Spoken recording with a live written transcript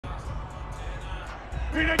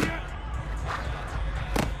Read again.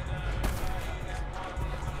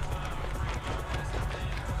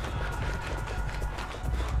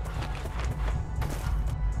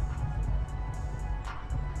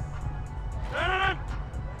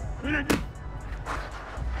 Read again.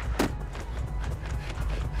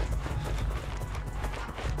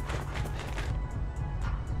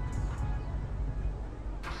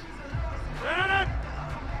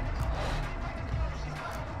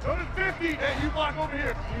 Go to 50, and you block over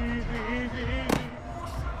here. Easy, easy, easy.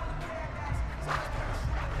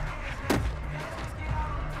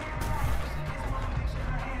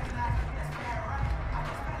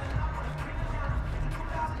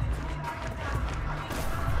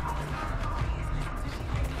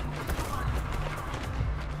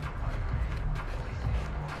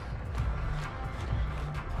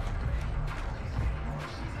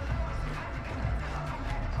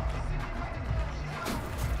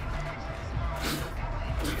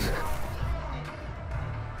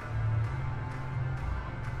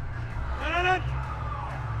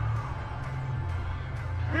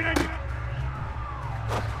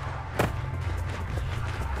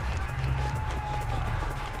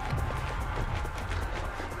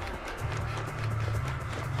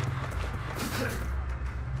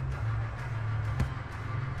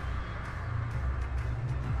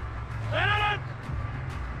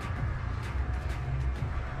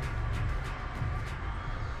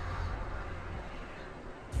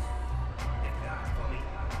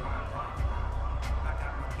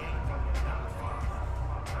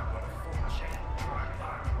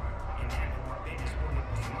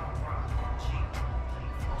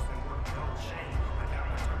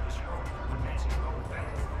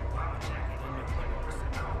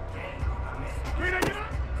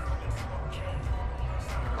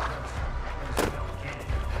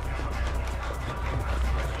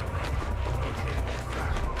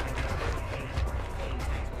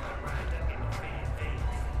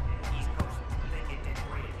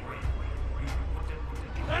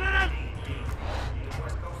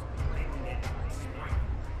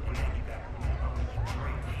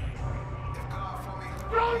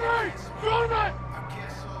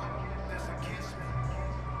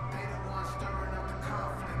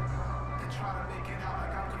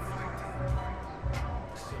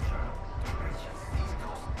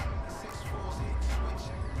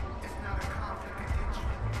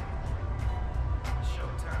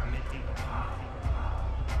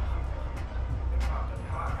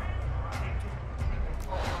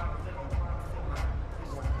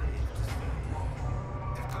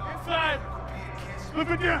 Look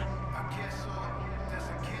at you!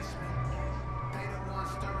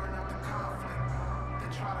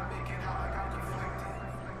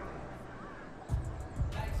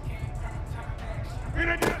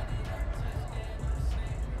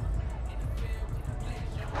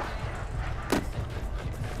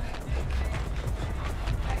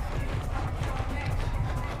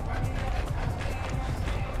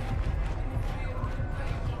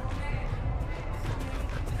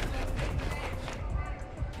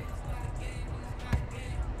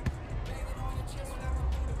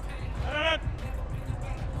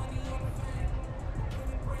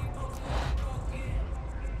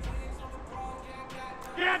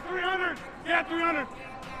 Yeah, 300! Yeah, 300!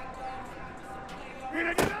 Read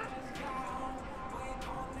again!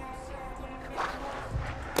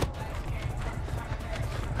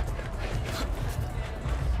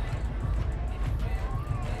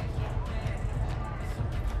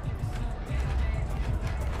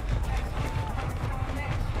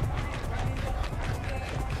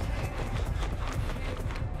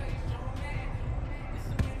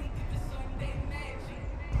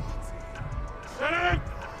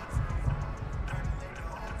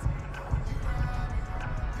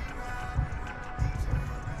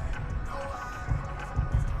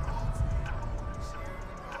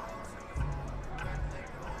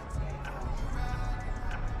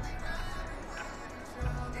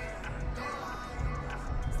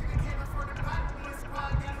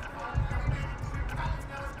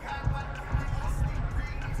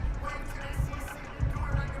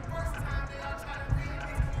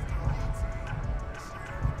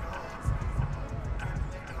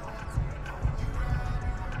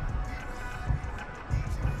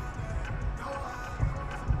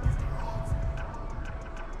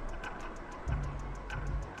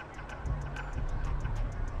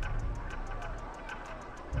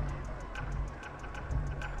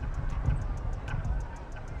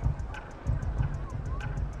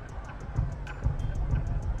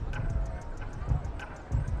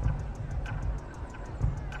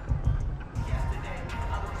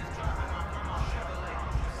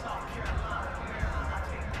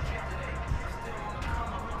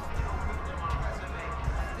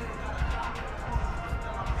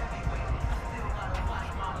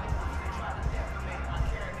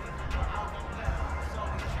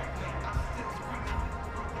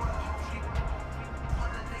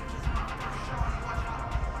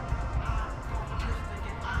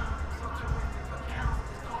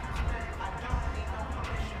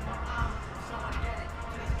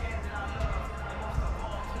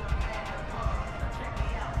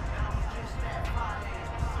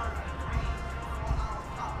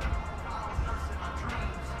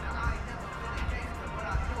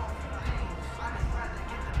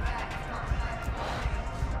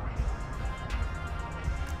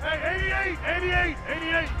 88, 88,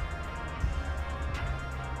 88.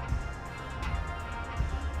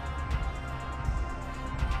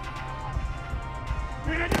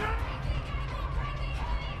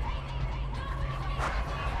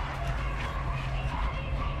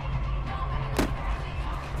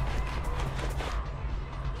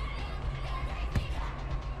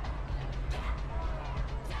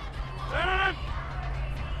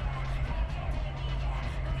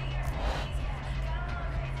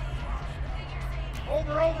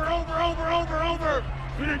 Over.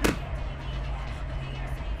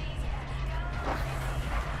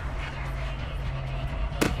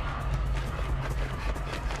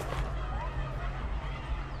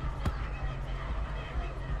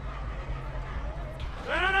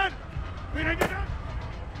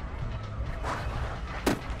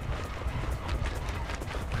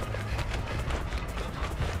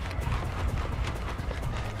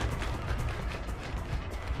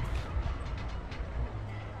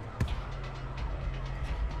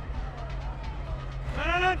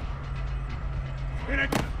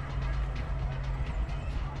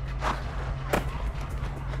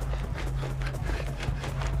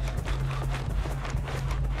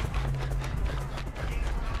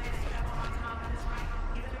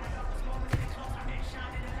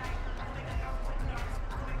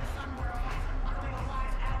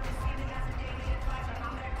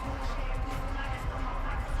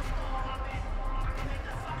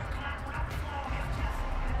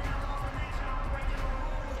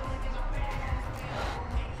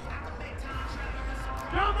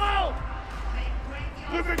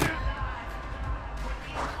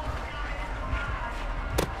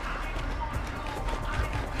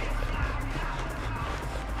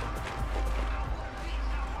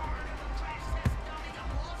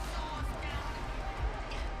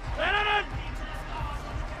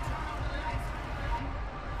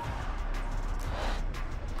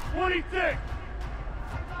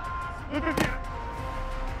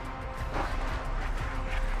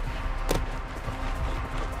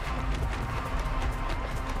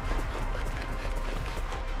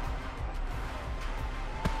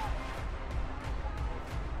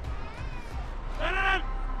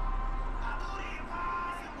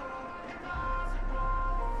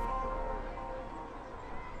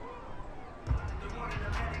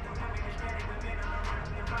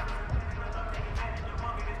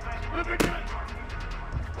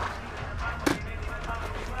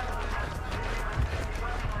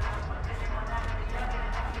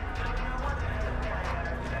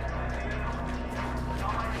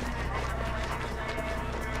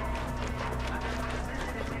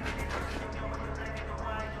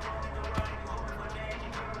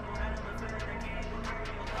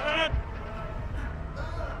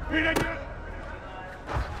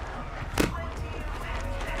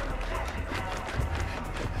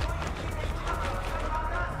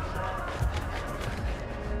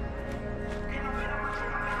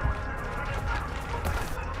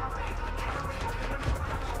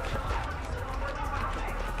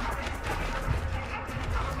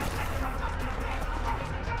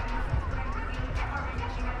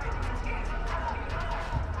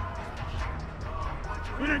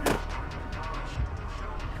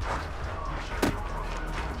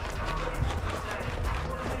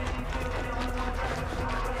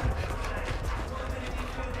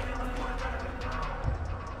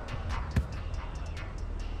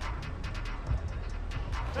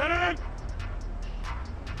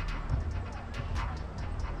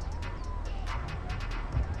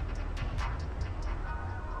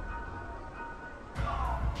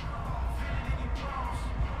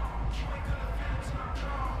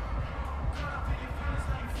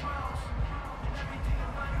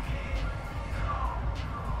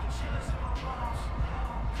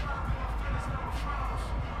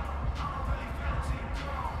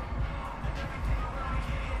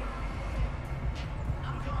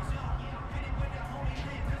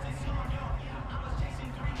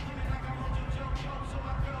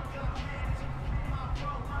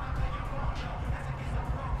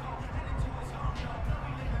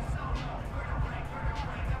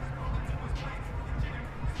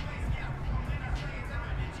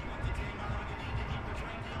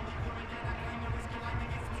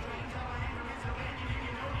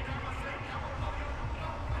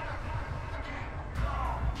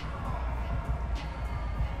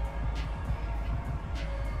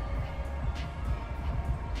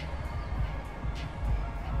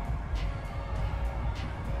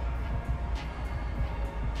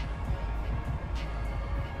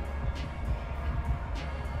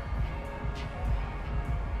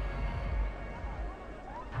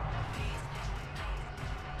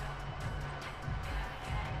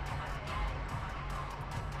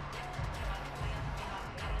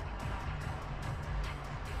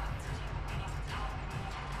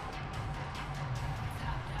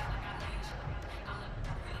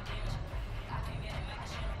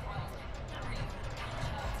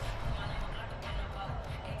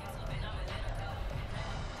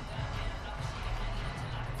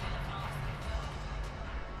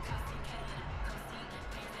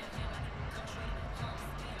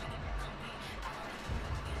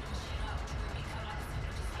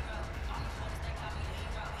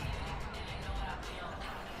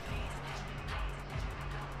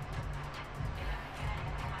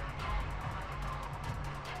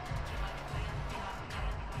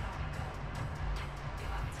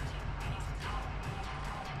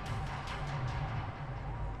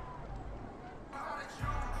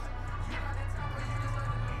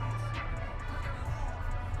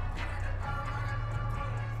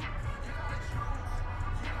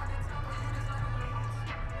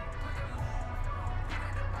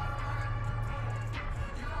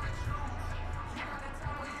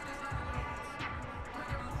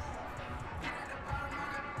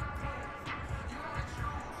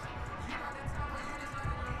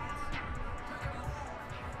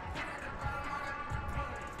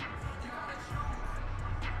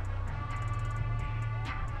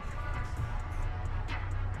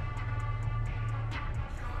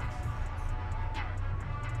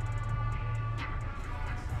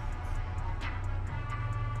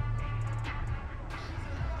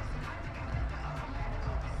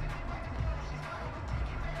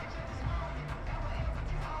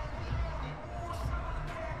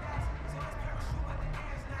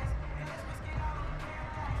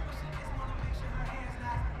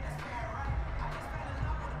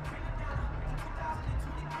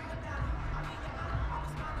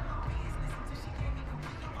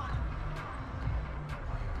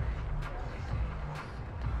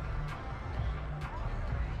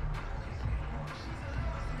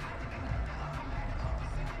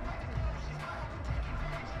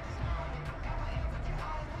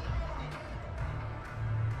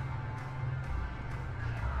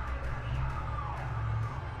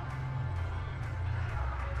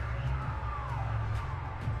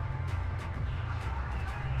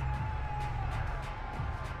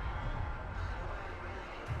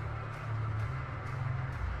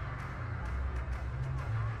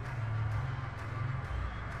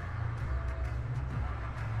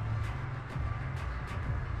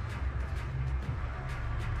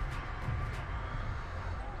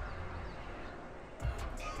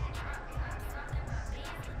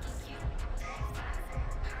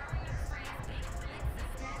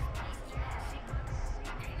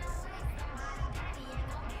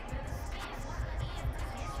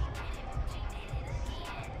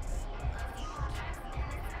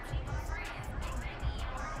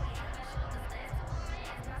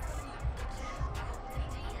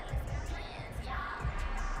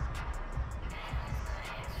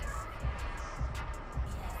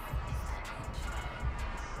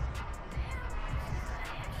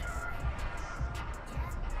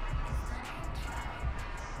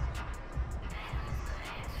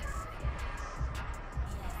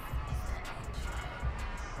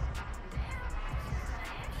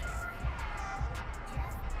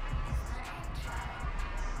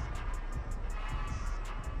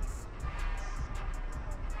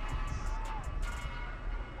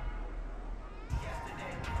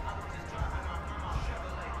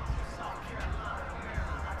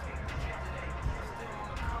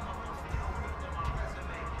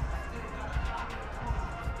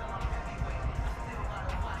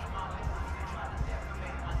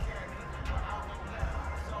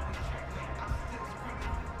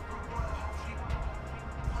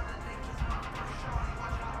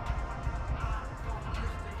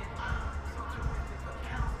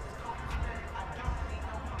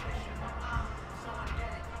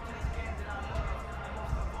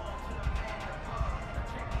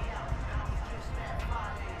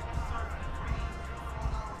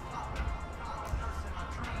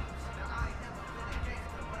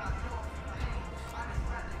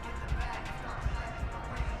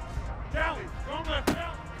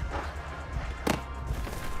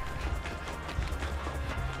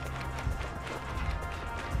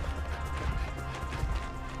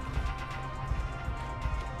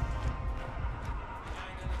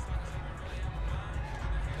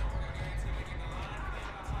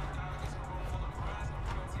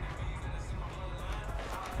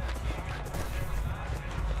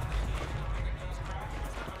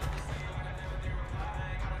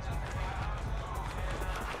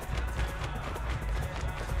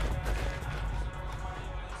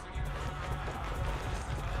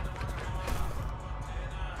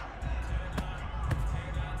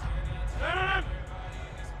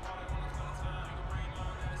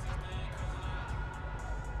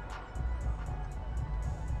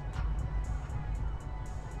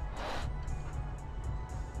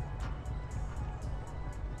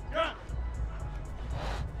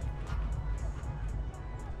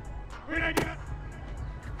 Read again.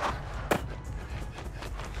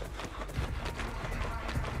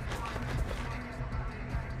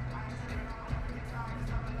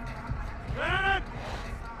 Madden!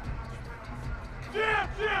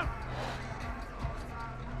 Jim!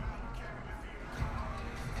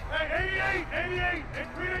 Hey, 88! Hey,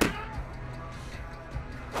 read again.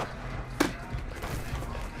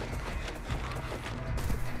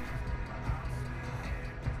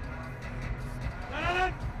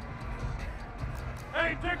 Madden!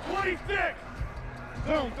 Hey, take 26!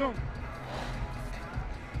 Zoom.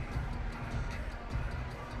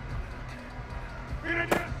 Read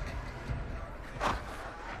again.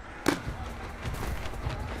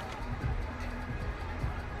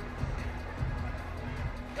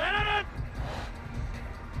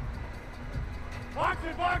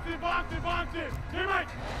 Box it! Teammate!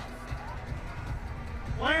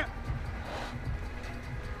 Plant!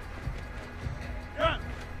 Gun!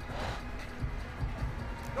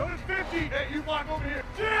 Go to 50! Hey, you block over here!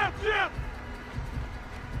 Jim!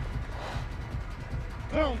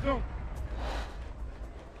 Zoom!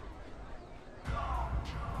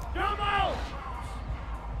 Jumbo!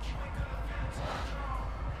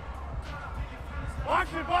 Box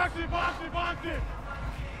it!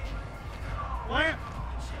 Plant!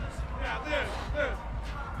 Yeah, this.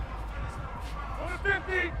 Go to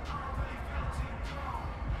 50!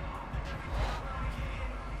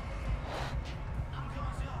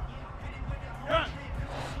 Gun!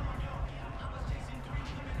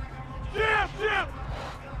 Jim!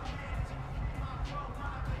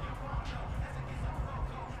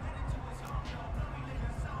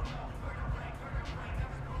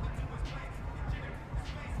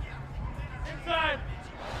 Inside!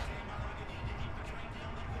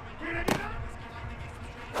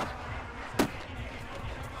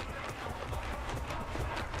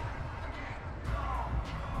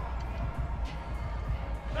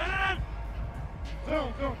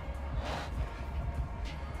 Zoom.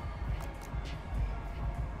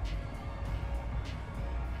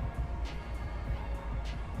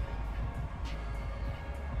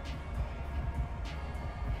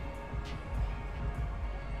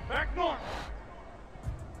 Back north.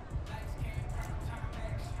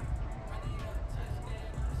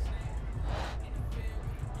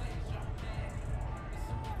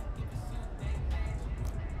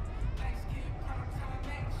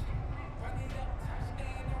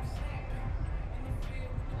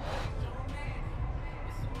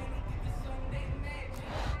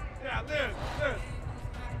 Yeah, this.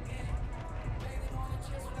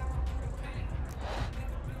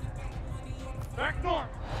 Back north.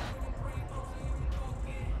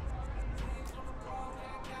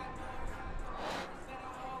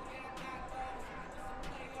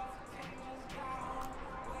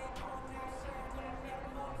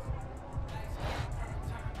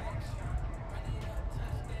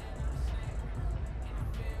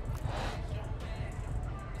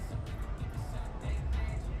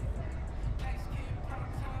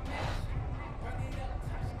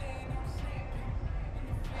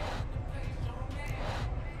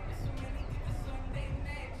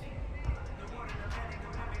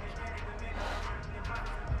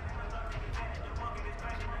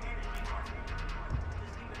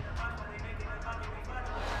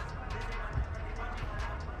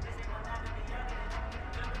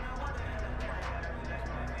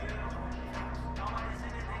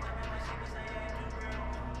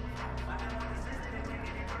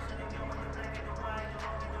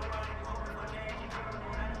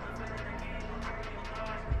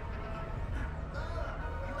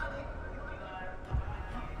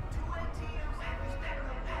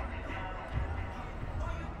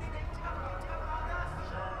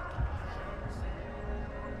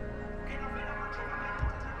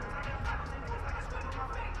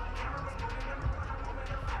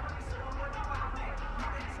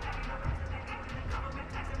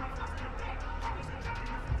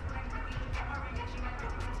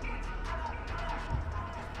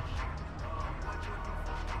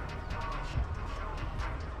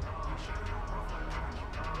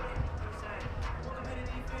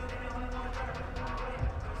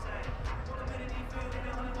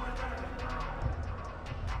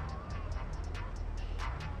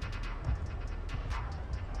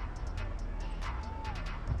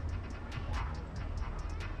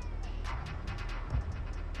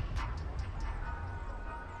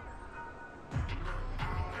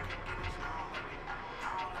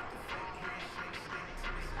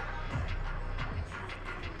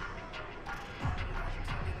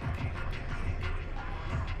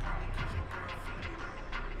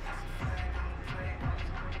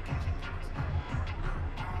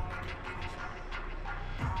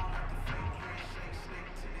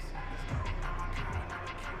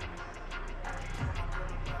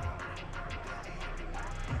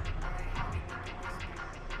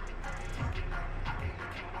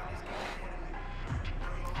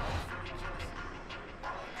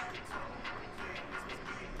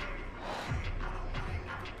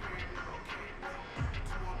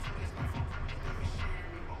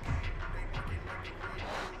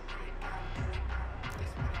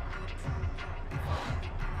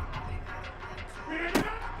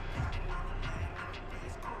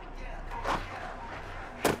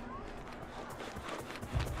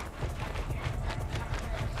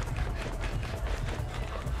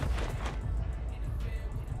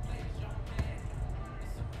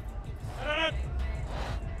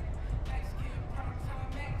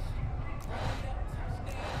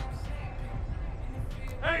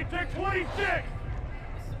 26.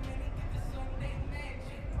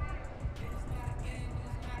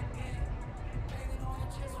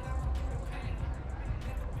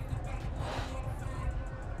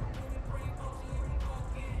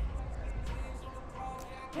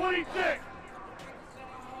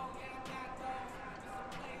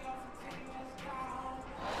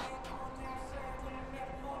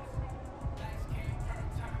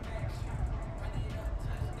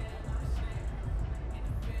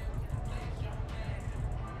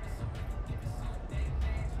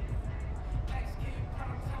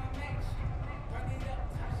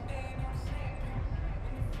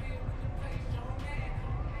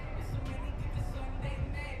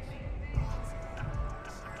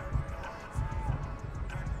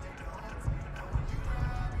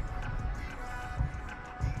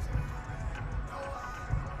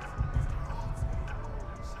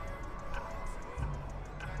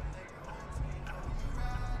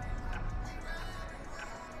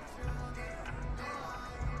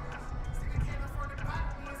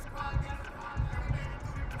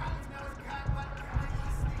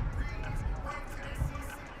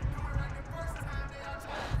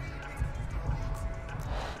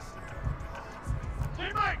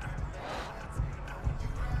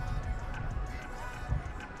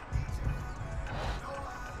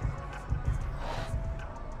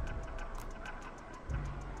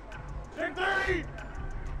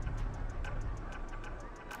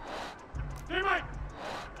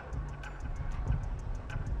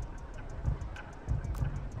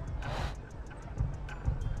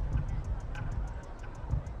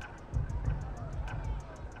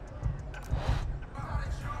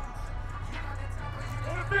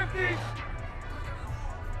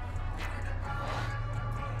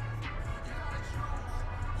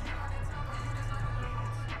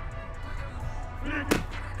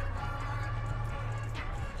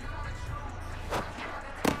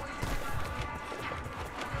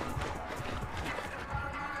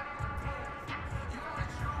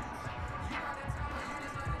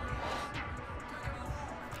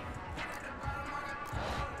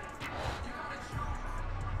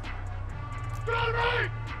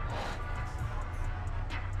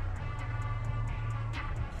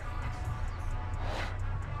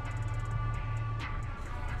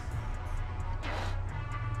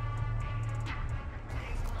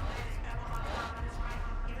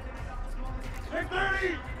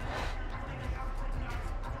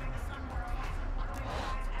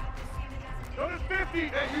 Notice 50.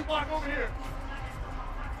 Hey, you block over here.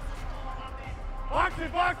 Box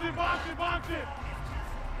it, box it, box it, box it.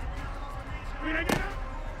 Wait, I get it.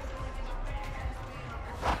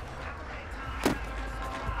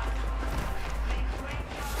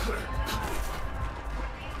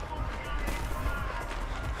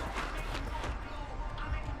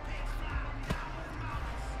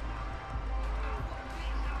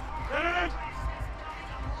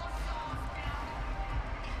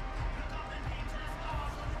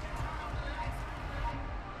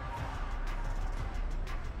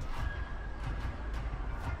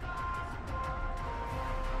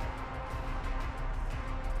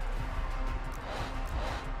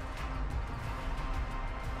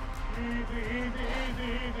 Easy.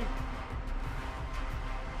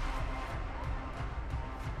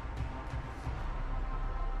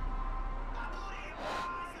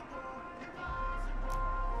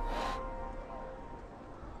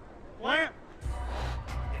 Plant.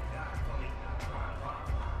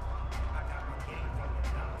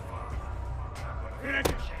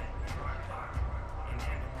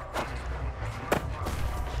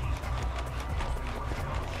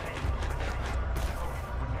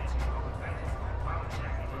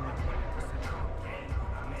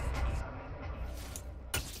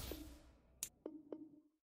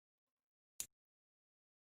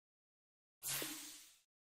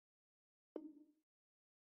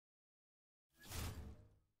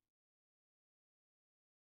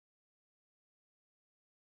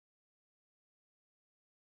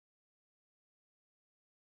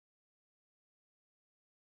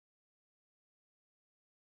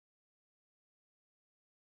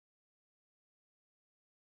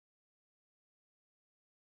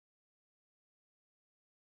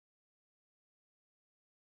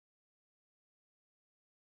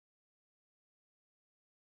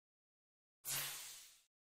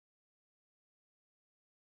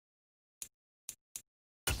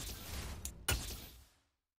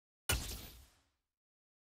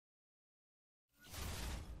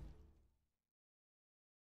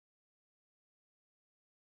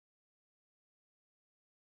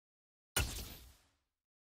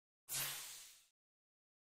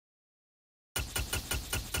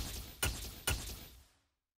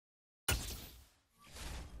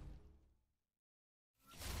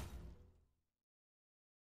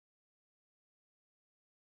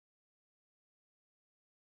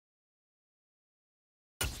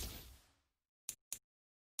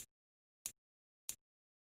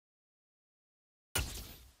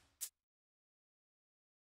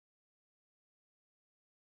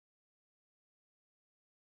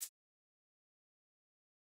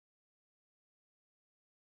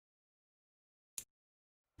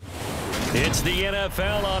 It's the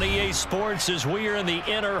NFL on EA Sports as we are in the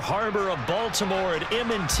inner harbor of Baltimore at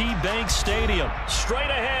M&T Bank Stadium. Straight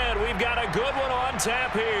ahead, we've got a good one on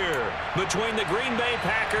tap here between the Green Bay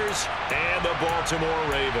Packers and the Baltimore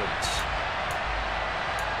Ravens.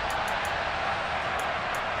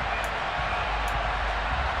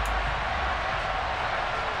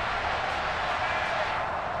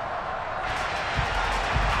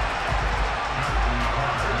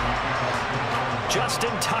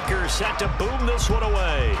 Justin Tucker set to boom this one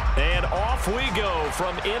away. And off we go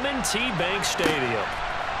from M&T Bank Stadium.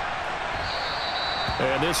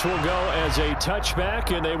 And this will go as a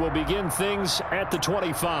touchback, and they will begin things at the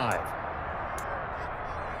 25.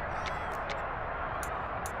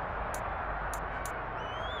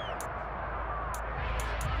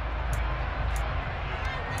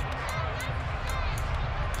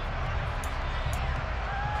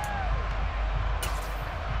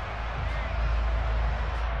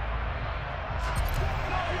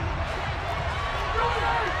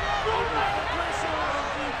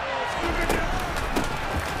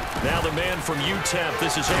 Now the man from UTEP,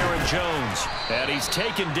 this is Aaron Jones. And he's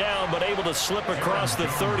taken down but able to slip across the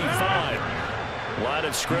 35. Line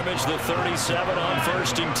of scrimmage, the 37 on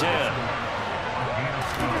 1st and 10.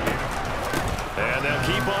 And they'll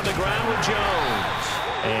keep on the ground with Jones.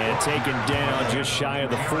 And taken down just shy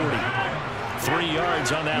of the 40. 3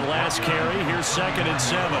 yards on that last carry. Here's 2nd and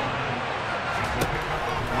 7.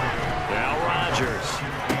 Now Rodgers.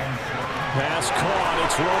 Pass caught.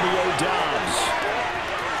 It's Romeo Doubs.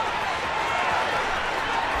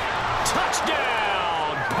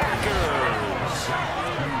 Touchdown, Packers!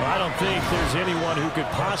 I don't think there's anyone who could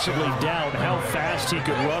possibly doubt how fast he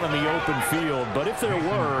could run on the open field, but if there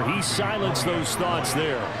were, he silenced those thoughts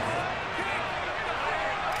there.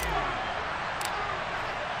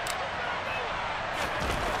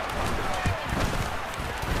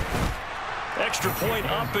 Extra point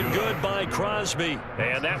up and good by Crosby,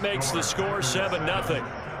 and that makes the score 7-0.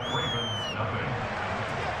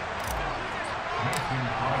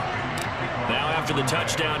 Now after the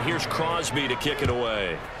touchdown, here's Crosby to kick it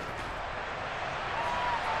away.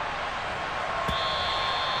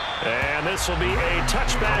 And this will be a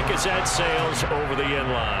touchback as that sails over the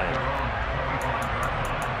end line.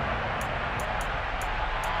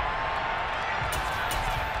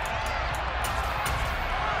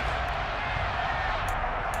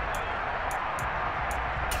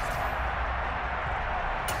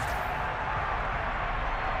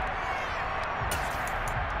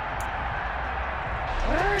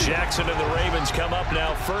 Jackson and the Ravens come up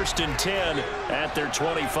now 1st and 10 at their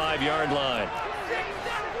 25-yard line.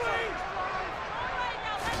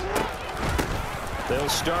 They'll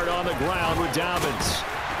start on the ground with Dobbins.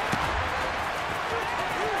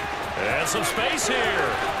 And some space here.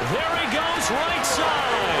 There he goes, right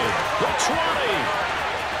side. The 20.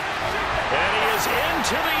 And he is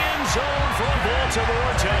into the end zone for a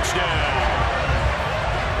Baltimore touchdown.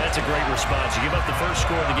 That's a great response. You give up the first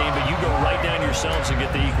score of the game, but you go right down yourselves and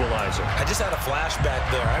get the equalizer. I just had a flashback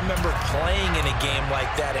there. I remember playing in a game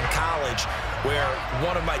like that in college where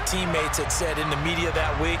one of my teammates had said in the media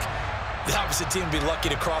that week, the opposite team would be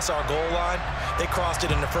lucky to cross our goal line. They crossed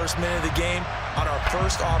it in the first minute of the game. On our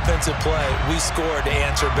first offensive play, we scored to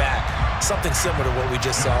answer back. Something similar to what we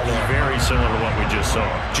just saw there. Very similar to what we just saw.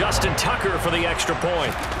 Justin Tucker for the extra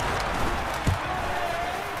point.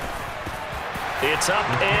 It's up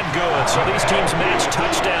and good. So these teams match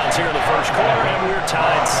touchdowns here in the first quarter, and we're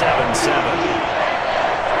tied 7-7.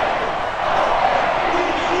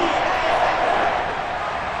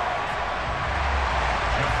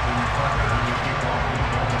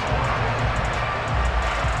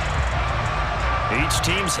 Each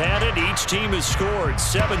team's had it. Each team has scored.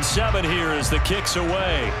 7-7 here as the kick's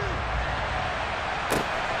away.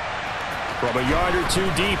 From a yard or two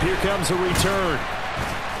deep, here comes a return.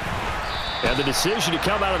 And the decision to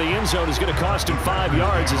come out of the end zone is going to cost him 5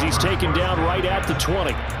 yards as he's taken down right at the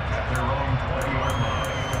 20.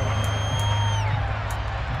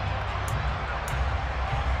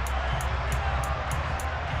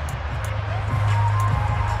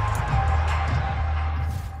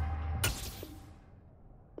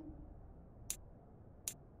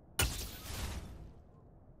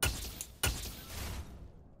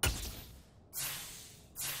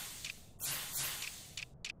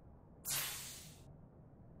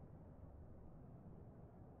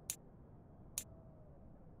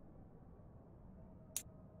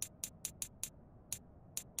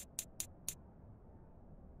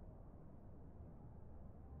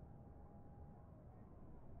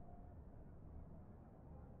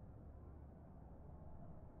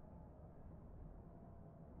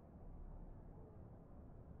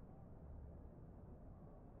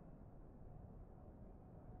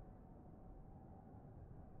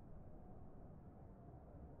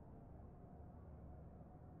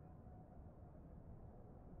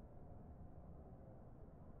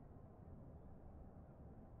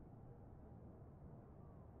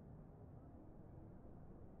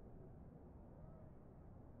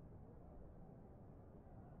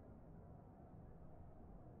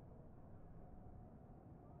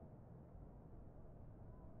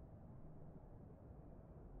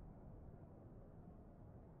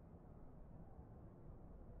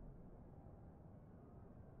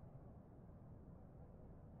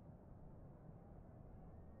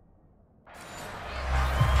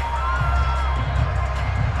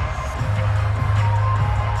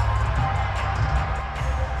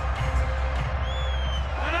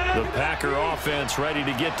 Packer offense ready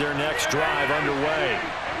to get their next drive underway.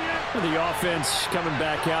 The offense coming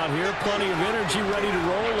back out here. Plenty of energy, ready to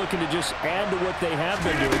roll, looking to just add to what they have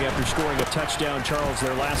been doing after scoring a touchdown, Charles,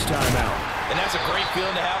 their last time out. And that's a great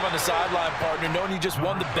feeling to have on the sideline, partner, knowing you just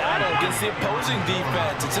won the battle against the opposing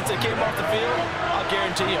defense. And since they came off the field, I'll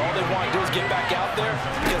guarantee you all they want to do is get back out there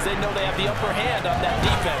because they know they have the upper hand on that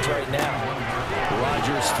defense right now.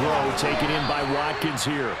 Rodgers' throw taken in by Watkins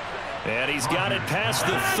here. And he's got it past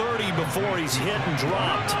the 30 before he's hit and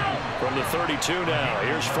dropped. From the 32 now,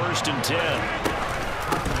 here's 1st and 10.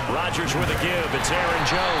 Rodgers with a give. It's Aaron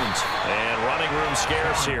Jones. And running room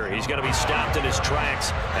scarce here. He's going to be stopped in his tracks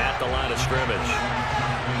at the line of scrimmage.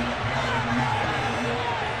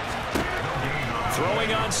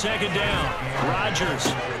 Throwing on 2nd down. Rodgers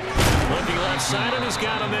looking left side, and he's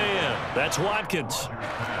got a man. That's Watkins.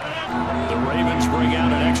 The Ravens bring out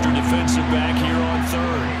an extra defensive back here on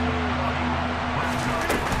 3rd.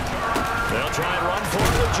 They'll try and run for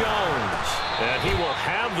it with Jones. And he will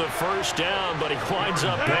have the 1st down, but he winds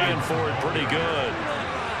up paying for it pretty good.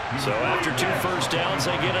 So after 2 first downs,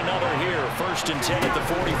 they get another here. 1st and 10 at the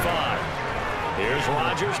 45. Here's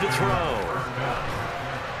Rodgers to throw.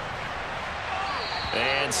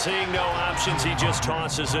 And seeing no options, he just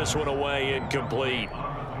tosses this one away incomplete.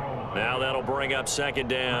 Now that'll bring up 2nd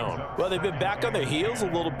down. Well, they've been back on their heels a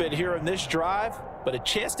little bit here in this drive, but a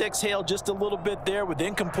chance to exhale just a little bit there with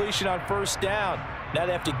incompletion on 1st down. Now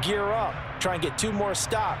they have to gear up, try and get 2 more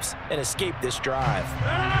stops, and escape this drive.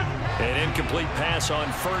 An incomplete pass on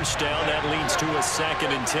 1st down. That leads to a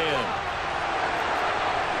 2nd and 10.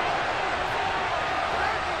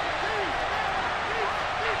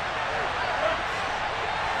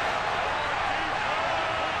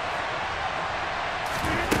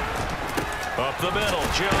 Up the middle,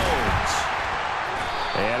 Jones.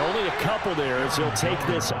 And only a couple there as he'll take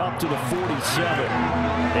this up to the 47.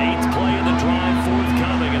 8th play of the drive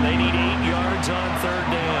forthcoming, and they need 8 yards on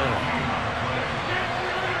 3rd down.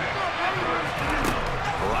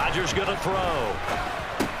 Rodgers going to throw.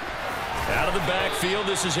 Out of the backfield,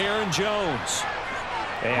 this is Aaron Jones.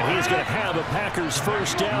 And he's going to have a Packers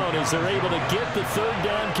 1st down as they're able to get the 3rd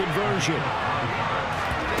down conversion.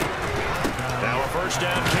 Now a 1st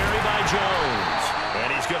down carry by Jones.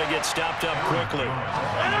 And he's going to get stopped up quickly.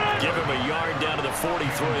 Give him a yard down to the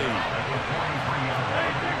 43.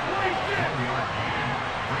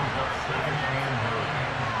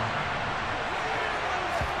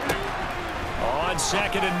 On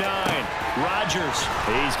 2nd and 9, Rodgers.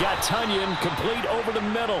 He's got Tunyon complete over the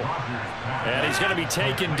middle. And he's going to be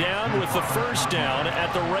taken down with the 1st down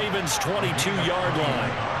at the Ravens' 22-yard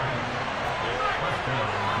line.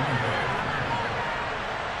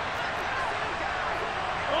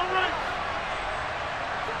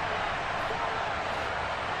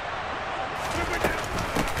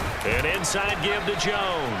 An inside give to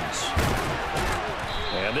Jones.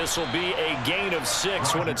 And this will be a gain of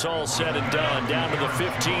 6 when it's all said and done. Down to the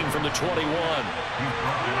 15 from the 21.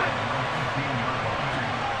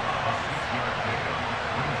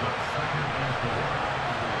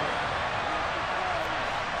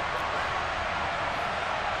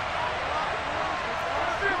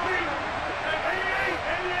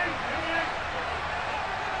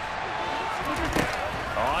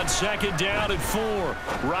 On 2nd down and 4,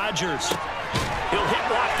 Rodgers. He'll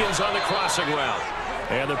hit Watkins on the crossing route.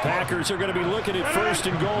 And the Packers are going to be looking at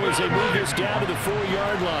 1st and goal as they move this down to the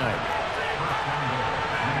 4-yard line.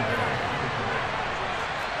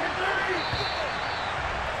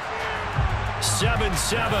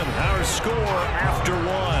 Seven, our score after 1.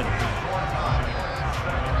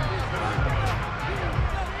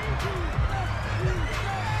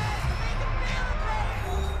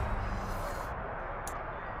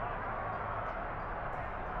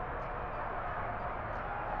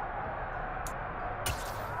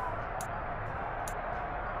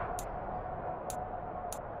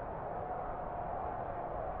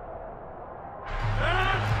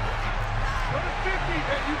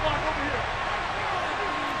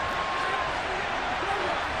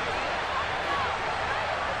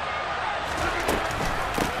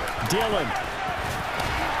 Dillon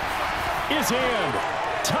is in.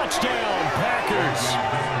 Touchdown, Packers.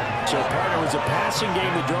 So, partner, it was a passing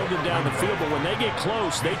game that drove them down the field, but when they get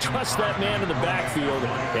close, they trust that man in the backfield,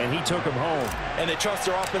 and he took them home. And they trust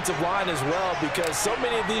their offensive line as well because so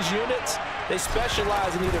many of these units, they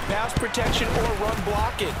specialize in either pass protection or run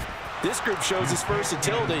blocking. This group shows its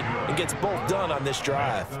versatility and gets both done on this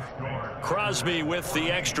drive. Crosby with the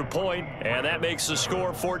extra point, and that makes the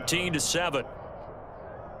score 14-7.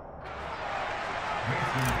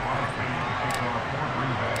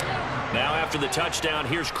 Now after the touchdown,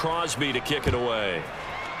 here's Crosby to kick it away.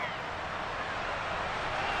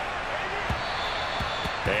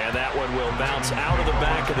 that one will bounce out of the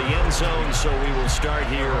back of the end zone, so we will start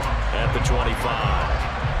here at the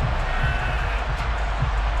 25.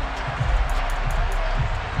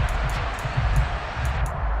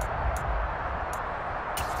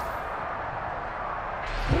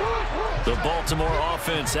 The Baltimore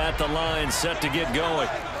offense at the line, set to get going.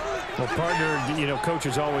 Well, partner, you know,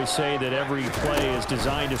 coaches always say that every play is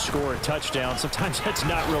designed to score a touchdown. Sometimes that's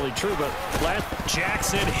not really true, but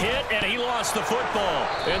Jackson hit, and he lost the football.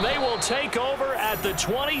 And they will take over at the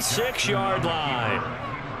 26-yard line.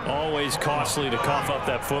 Always costly to cough up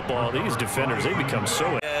that football. These defenders, they become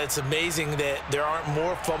so... Yeah, it's amazing that there aren't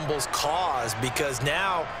more fumbles caused, because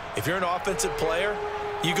now, if you're an offensive player,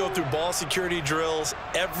 you go through ball security drills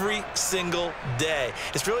every single day.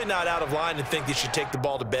 It's really not out of line to think you should take the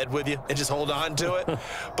ball to bed with you and just hold on to it.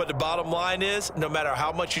 But the bottom line is, no matter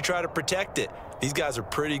how much you try to protect it, these guys are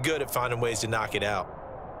pretty good at finding ways to knock it out.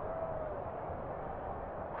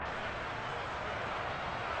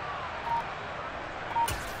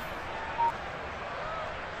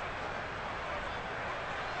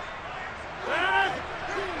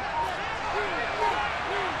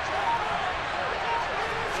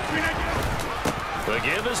 The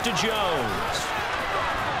give is to Jones.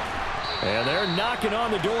 And they're knocking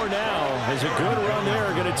on the door now as a good run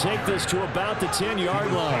there. Going to take this to about the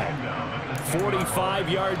 10-yard line. 45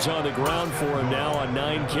 yards on the ground for him now on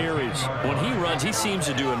 9 carries. When he runs, he seems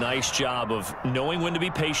to do a nice job of knowing when to be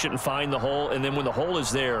patient and find the hole, and then when the hole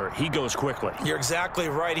is there, he goes quickly. You're exactly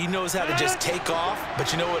right. He knows how to just take off,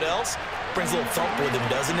 but you know what else? Brings a little thump with him,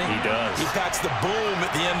 doesn't he? He does. He packs the boom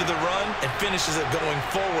at the end of the run and finishes it going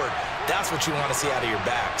forward. That's what you want to see out of your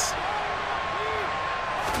backs.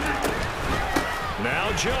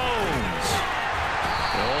 Now Jones.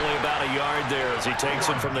 Only about a yard there as he takes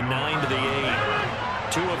it from the 9 to the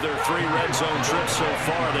 8. 2 of their 3 red zone trips so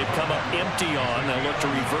far they've come up empty on. They'll look to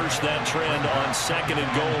reverse that trend on 2nd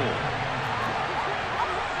and goal.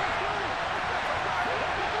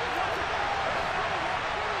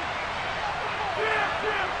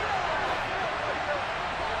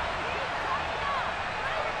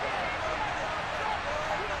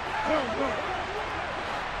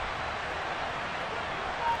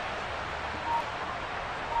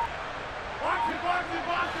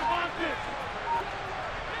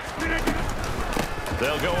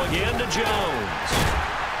 They'll go again to Jones.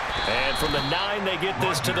 And from the 9, they get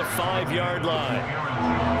this to the 5-yard line.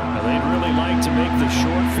 Now, they'd really like to make the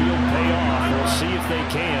short field pay off. We'll see if they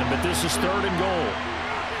can, but this is 3rd and goal.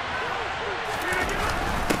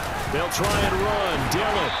 They'll try and run.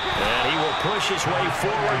 Dillon. And he will push his way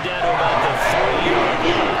forward down to about the 3-yard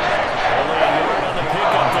line. Only a yard on the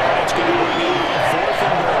pickup there, and it's going to bring in 4th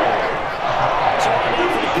and goal. So now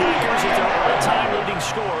for the Packers, it's their all-time leading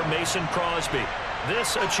scorer, Mason Crosby.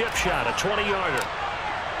 This a chip shot, a 20-yarder.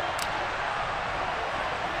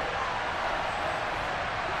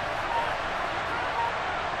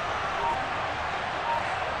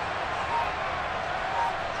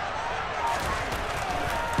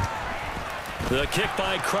 The kick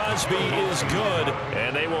by Crosby is good,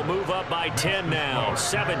 and they will move up by 10 now,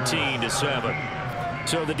 17-7.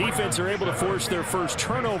 So the defense are able to force their first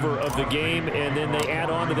turnover of the game, and then they add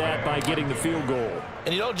on to that by getting the field goal.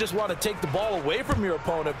 And you don't just want to take the ball away from your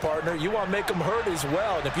opponent, partner. You want to make them hurt as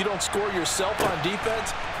well. And if you don't score yourself on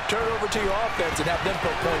defense, turn it over to your offense and have them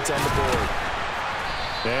put points on the board.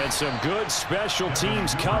 And some good special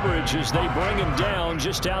teams coverage as they bring him down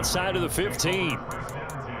just outside of the 15.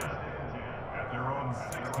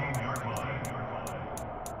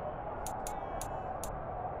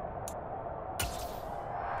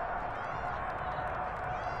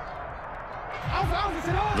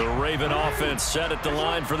 The Raven offense set at the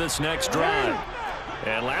line for this next drive.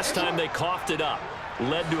 And last time they coughed it up,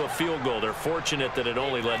 led to a field goal. They're fortunate that it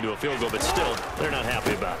only led to a field goal, but still, they're not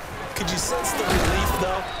happy about it. Could you sense the relief,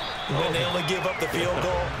 though, when they only give up the field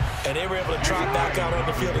goal? And they were able to trot back out on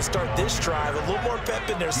the field and start this drive. A little more pep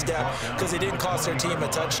in their step because they didn't cost their team a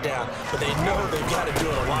touchdown. But they know they've got to do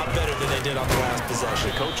it a lot better than they did on the last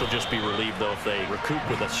possession. The coach will just be relieved, though, if they recoup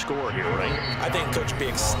with a score here, right? I think coach will be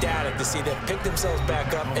ecstatic to see them pick themselves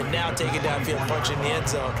back up and now take it downfield, punching the end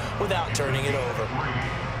zone without turning it over.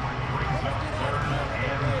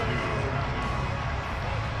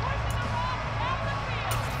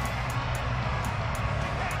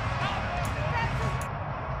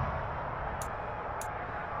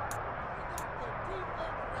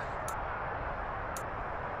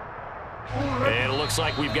 And it looks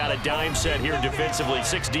like we've got a dime set here defensively.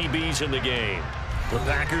 6 DBs in the game. The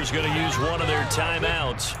Packers going to use one of their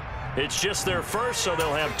timeouts. It's just their first, so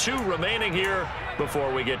they'll have 2 remaining here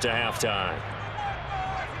before we get to halftime.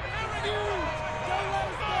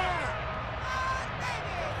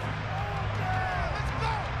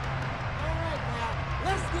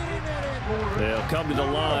 They'll come to the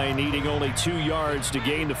line, needing only 2 yards to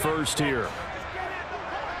gain the first here.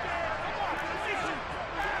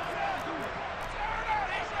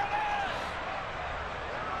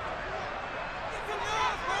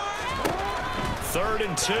 Third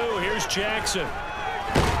and 2. Here's Jackson.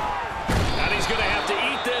 And he's going to have to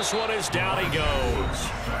eat this one as down he goes.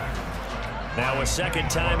 Now a second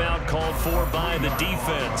timeout called for by the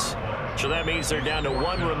defense. So that means they're down to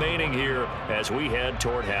 1 remaining here as we head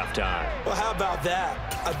toward halftime. Well, how about that?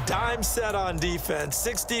 A dime set on defense,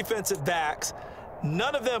 6 defensive backs.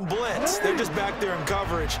 None of them blitz. They're just back there in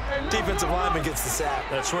coverage. Defensive lineman gets the sack.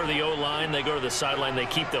 That's where the O-line, they go to the sideline, they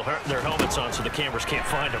keep their helmets on so the cameras can't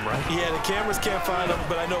find them, right? Yeah, the cameras can't find them,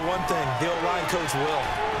 but I know one thing, the O-line coach will.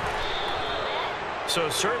 So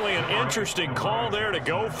certainly an interesting call there to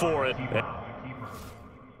go for it.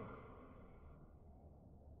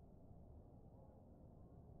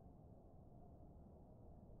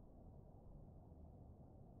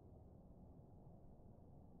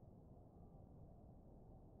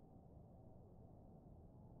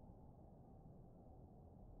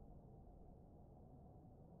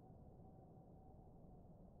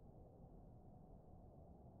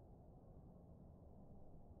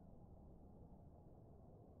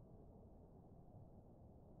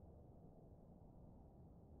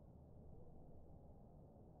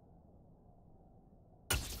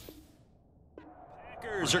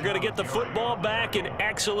 Packers are going to get the football back in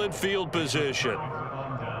excellent field position.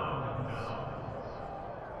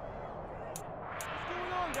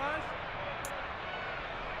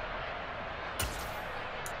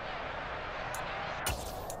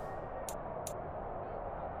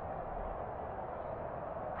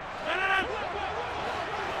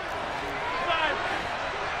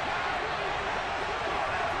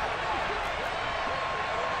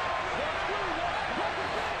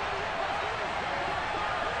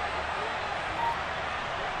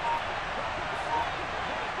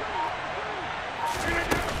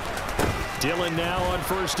 Dillon now on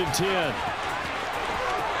 1st and 10.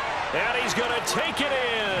 And he's going to take it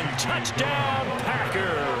in. Touchdown,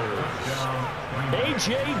 Packers.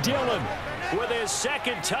 A.J. Dillon with his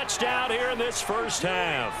 2nd touchdown here in this first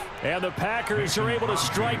half. And the Packers are able to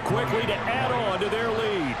strike quickly to add on to their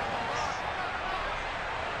lead.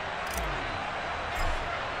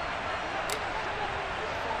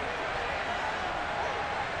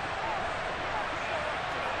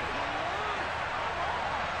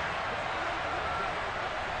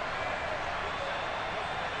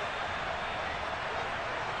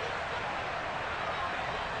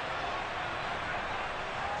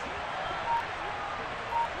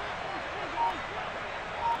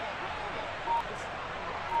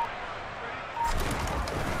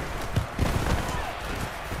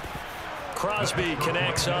 Crosby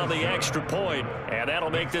connects on the extra point, and that'll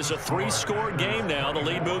make this a 3-score game now. The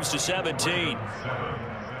lead moves to 17.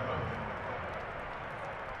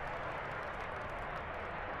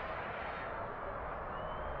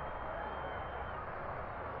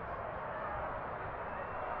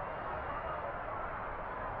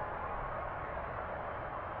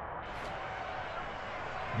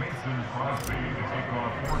 Crosby to take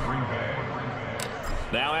off for Green Bay.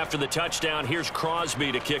 Now after the touchdown, here's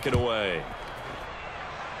Crosby to kick it away.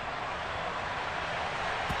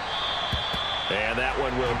 And that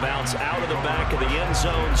one will bounce out of the back of the end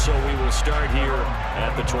zone, so we will start here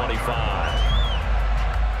at the 25.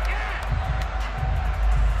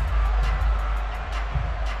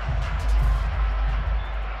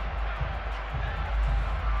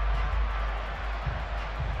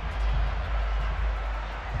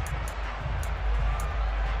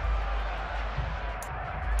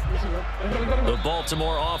 The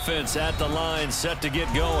Baltimore offense at the line, set to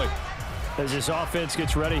get going. As this offense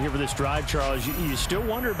gets ready here for this drive, Charles, you still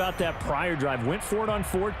wonder about that prior drive. Went for it on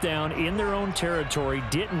 4th down in their own territory,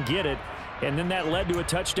 didn't get it, and then that led to a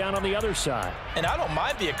touchdown on the other side. And I don't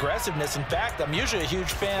mind the aggressiveness. In fact, I'm usually a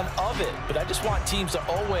huge fan of it, but I just want teams to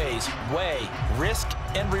always weigh risk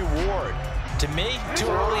and reward. To me, too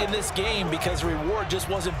early in this game because the reward just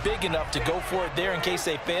wasn't big enough to go for it there in case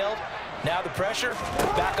they failed. Now the pressure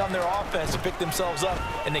back on their offense to pick themselves up,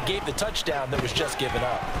 and they gave the touchdown that was just given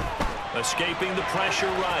up. Escaping the pressure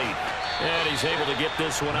right. And he's able to get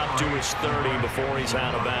this one up to his 30 before he's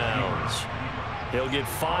out of bounds. He'll get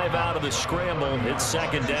 5 out of the scramble. It's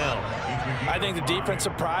 2nd down. I think the defense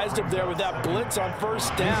surprised him there with that blitz on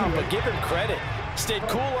 1st down, but give him credit. Stayed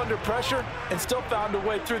cool under pressure and still found a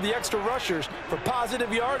way through the extra rushers for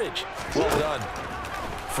positive yardage. Well done.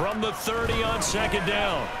 From the 30 on second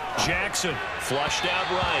down. Jackson flushed out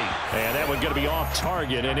right. And that one going to be off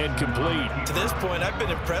target and incomplete. To this point, I've been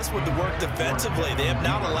impressed with the work defensively. They have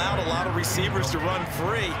not allowed a lot of receivers to run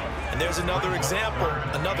free. And there's another example,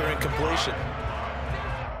 another incompletion.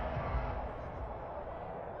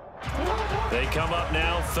 They come up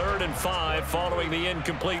now 3rd and 5 following the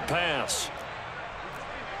incomplete pass.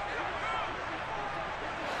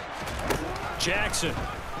 Jackson.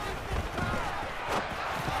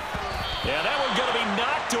 Yeah, that one's going to be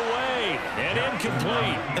knocked away and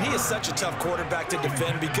incomplete. And he is such a tough quarterback to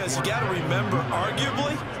defend because you got to remember,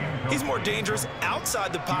 arguably, he's more dangerous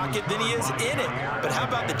outside the pocket than he is in it. But how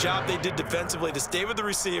about the job they did defensively to stay with the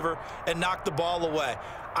receiver and knock the ball away?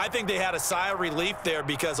 I think they had a sigh of relief there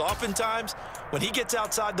because oftentimes when he gets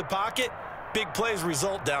outside the pocket, big plays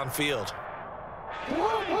result downfield.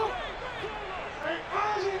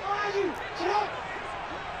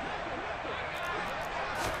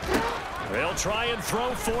 They'll try and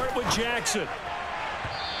throw for it with Jackson.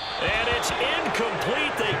 And it's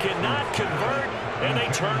incomplete. They cannot convert, and they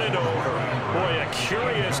turn it over. Boy, a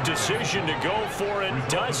curious decision to go for it.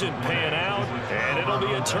 Doesn't pan out, and it'll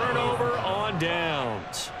be a turnover on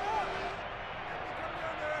downs.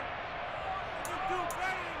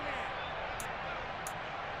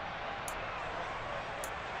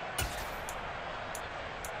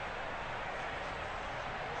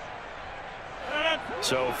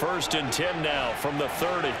 So 1st and 10 now from the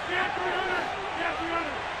 30.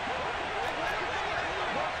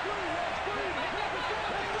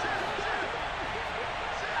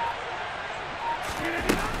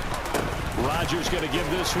 Rodgers going to give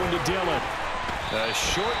this one to Dillon. A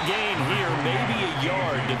short gain here, maybe a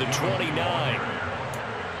yard to the 29.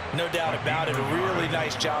 No doubt about it. A really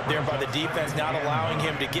nice job there by the defense, not allowing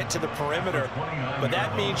him to get to the perimeter. But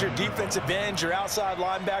that means your defensive ends, your outside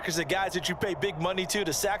linebackers, the guys that you pay big money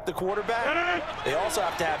to sack the quarterback, they also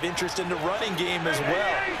have to have interest in the running game as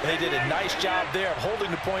well. And they did a nice job there of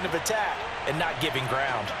holding the point of attack and not giving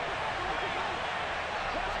ground.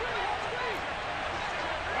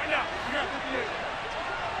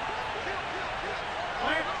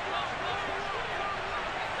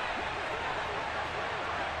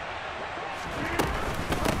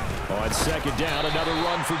 On second down, another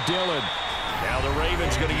run for Dillon. Now the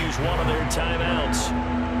Ravens going to use one of their timeouts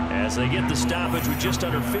as they get the stoppage with just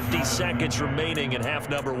under 50 seconds remaining in half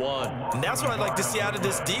number 1. And that's what I'd like to see out of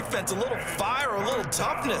this defense, a little fire, a little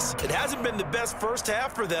toughness. It hasn't been the best first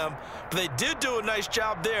half for them, but they did do a nice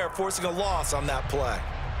job there, forcing a loss on that play.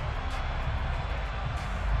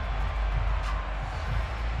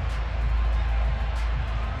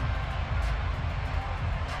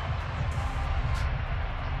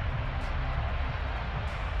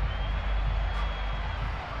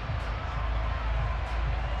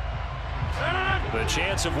 The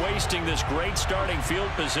chance of wasting this great starting field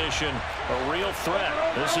position, a real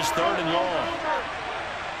threat. This is 3rd and long.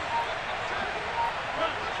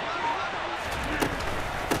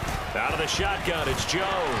 Out of the shotgun, it's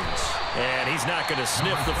Jones. And he's not going to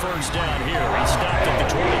sniff the first down here. He stopped at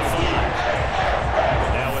the 25.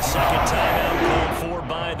 Now a second timeout called for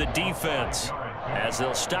by the defense, as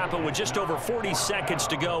they'll stop it with just over 40 seconds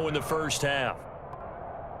to go in the first half.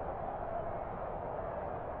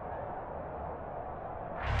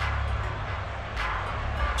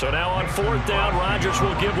 So now on 4th down, Rodgers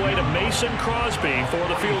will give way to Mason Crosby for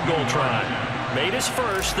the field goal try. Made his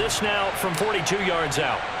first, this now from 42 yards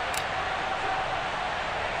out.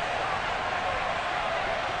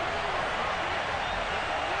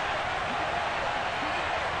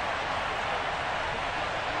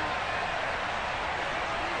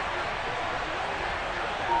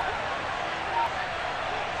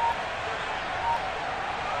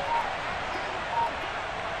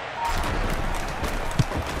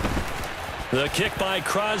 The kick by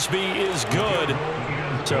Crosby is good.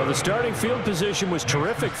 So the starting field position was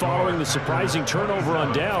terrific following the surprising turnover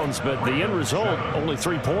on downs, but the end result, only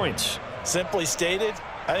 3 points. Simply stated,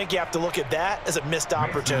 I think you have to look at that as a missed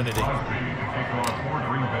opportunity.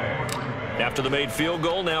 After the made field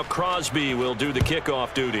goal, now Crosby will do the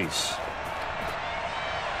kickoff duties.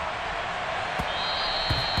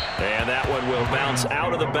 And that one will bounce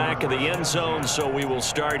out of the back of the end zone, so we will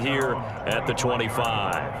start here at the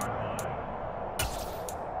 25.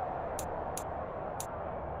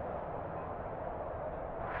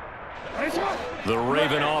 The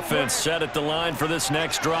Raven offense set at the line for this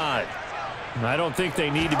next drive. I don't think they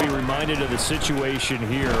need to be reminded of the situation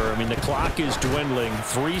here. I mean, the clock is dwindling.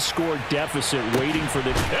 3-score deficit waiting for the...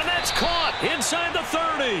 And that's caught inside the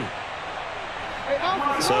 30.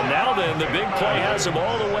 So now then, the big play has them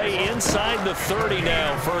all the way inside the 30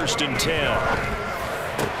 now, 1st and 10.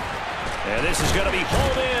 And this is going to be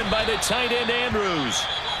hauled in by the tight end, Andrews.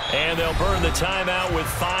 And they'll burn the timeout with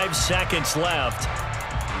 5 seconds left.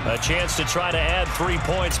 A chance to try to add 3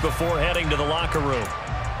 points before heading to the locker room.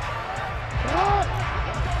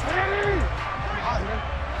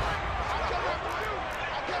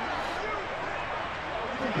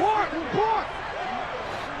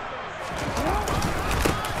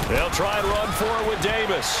 They'll try and run for it with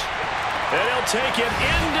Davis. And he'll take it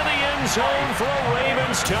into the end zone for a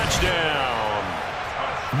Ravens touchdown.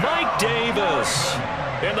 Mike Davis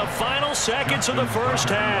in the final seconds of the first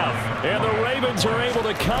half. And the Ravens are able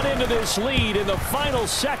to cut into this lead in the final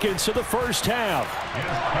seconds of the first half.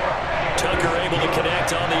 Tucker able to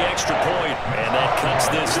connect on the extra point, and that cuts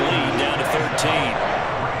this lead down to 13.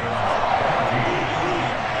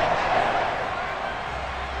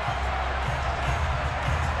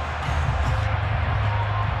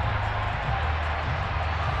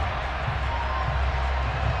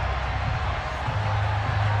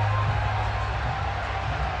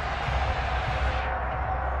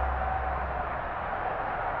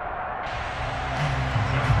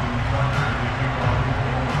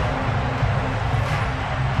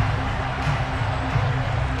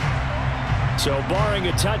 So barring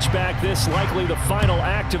a touchback, this likely the final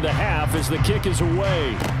act of the half as the kick is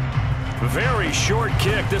away. Very short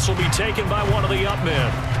kick. This will be taken by one of the up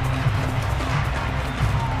men.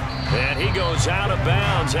 And he goes out of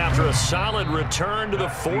bounds after a solid return to the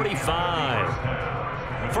 45.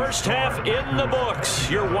 First half in the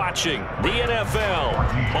books. You're watching the NFL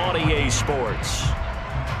on EA Sports.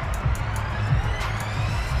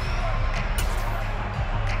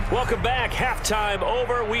 Welcome back. Halftime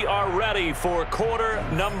over. We are ready for quarter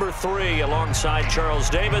number 3. Alongside Charles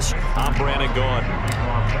Davis, I'm Brandon Gaudin.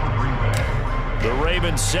 The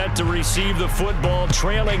Ravens set to receive the football,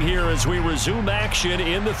 trailing here as we resume action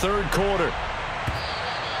in the third quarter.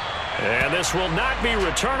 And this will not be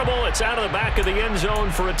returnable. It's out of the back of the end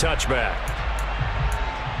zone for a touchback.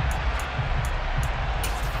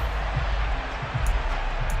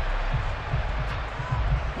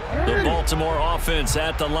 The Baltimore offense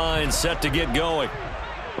at the line, set to get going.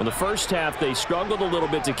 Well, the first half, they struggled a little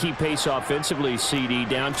bit to keep pace offensively, CD,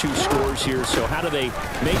 down 2 scores here. So how do they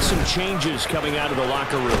make some changes coming out of the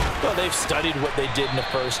locker room? Well, they've studied what they did in the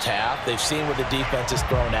first half. They've seen what the defense has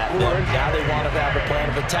thrown at them. Now they want to have a plan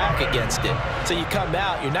of attack against it. So you come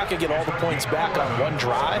out, you're not going to get all the points back on one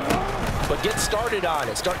drive, but get started on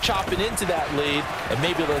it. Start chopping into that lead, and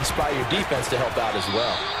maybe it'll inspire your defense to help out as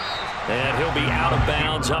well. And he'll be out of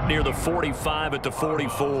bounds up near the 45 at the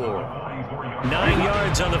 44. 9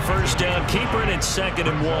 yards on the first down. Keeper, and it's 2nd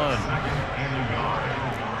and 1.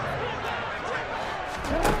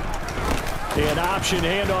 An option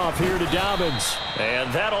handoff here to Dobbins.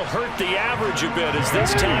 And that'll hurt the average a bit as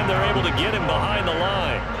this time they're able to get him behind the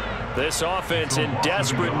line. This offense in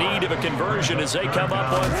desperate need of a conversion as they come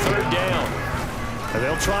up on 3rd down. And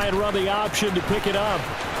they'll try and run the option to pick it up.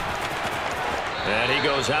 And he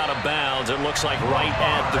goes out of bounds. It looks like right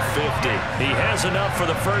at the 50. He has enough for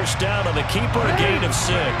the first down on the keeper, a gain of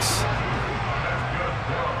 6.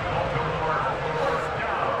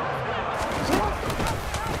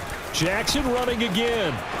 Jackson running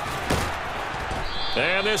again.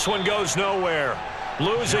 And this one goes nowhere.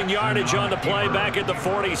 Losing yardage on the play back at the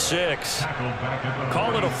 46.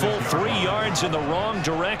 Call it a full 3 yards in the wrong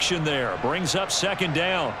direction there. Brings up 2nd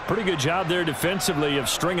down. Pretty good job there defensively of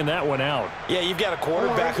stringing that one out. Yeah, you've got a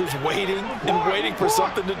quarterback who's waiting and waiting for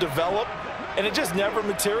something to develop, and it just never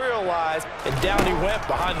materialized, and down he went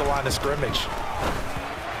behind the line of scrimmage.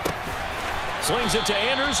 Slings it to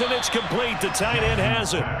Andrews, and it's complete. The tight end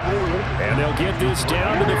has it. And they'll get this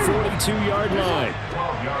down to the 42-yard line.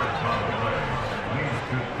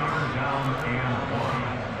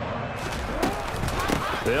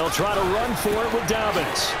 They'll try to run for it with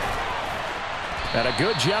Dobbins. And a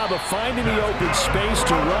good job of finding the open space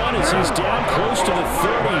to run as he's down close to the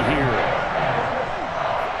 30 here.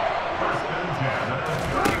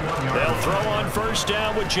 They'll throw on 1st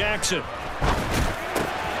down with Jackson.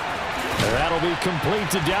 And that'll be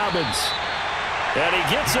complete to Dobbins. And he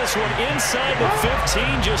gets this one inside the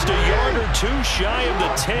 15, just a yard or 2 shy of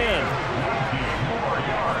the 10.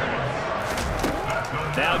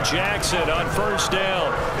 Now Jackson on 1st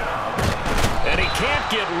down. And he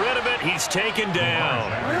can't get rid of it. He's taken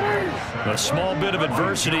down. A small bit of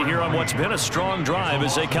adversity here on what's been a strong drive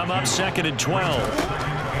as they come up 2nd and 12.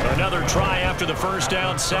 Another try after the 1st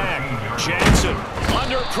down sack. Jackson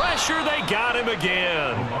under pressure. They got him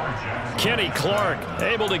again. Kenny Clark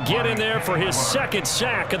able to get in there for his 2nd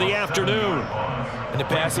sack of the afternoon. And the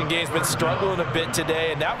passing game's been struggling a bit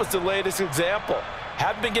today, and that was the latest example.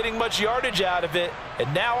 Haven't been getting much yardage out of it,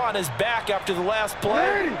 and now on his back after the last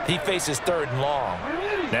play, he faces 3rd and long.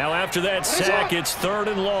 Now after that sack, it's 3rd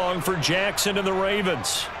and long for Jackson and the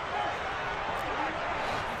Ravens.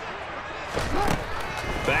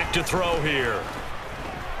 Back to throw here.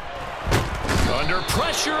 Under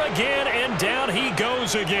pressure again, and down he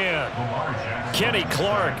goes again. Kenny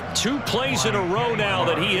Clark, 2 plays in a row now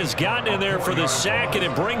that he has gotten in there for the sack, and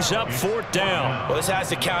it brings up 4th down. Well, this has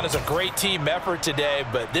to count as a great team effort today,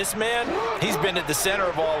 but this man, he's been at the center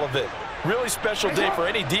of all of it. Really special day for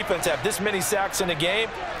any defense to have this many sacks in a game,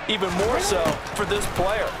 even more so for this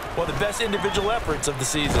player. One of the best individual efforts of the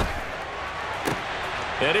season.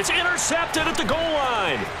 And it's intercepted at the goal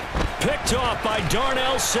line. Picked off by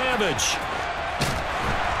Darnell Savage.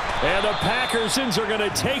 And the Packersons are going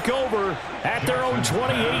to take over at their own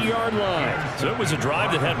 28-yard line. So it was a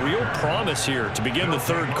drive that had real promise here to begin the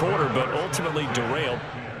 3rd quarter, but ultimately derailed.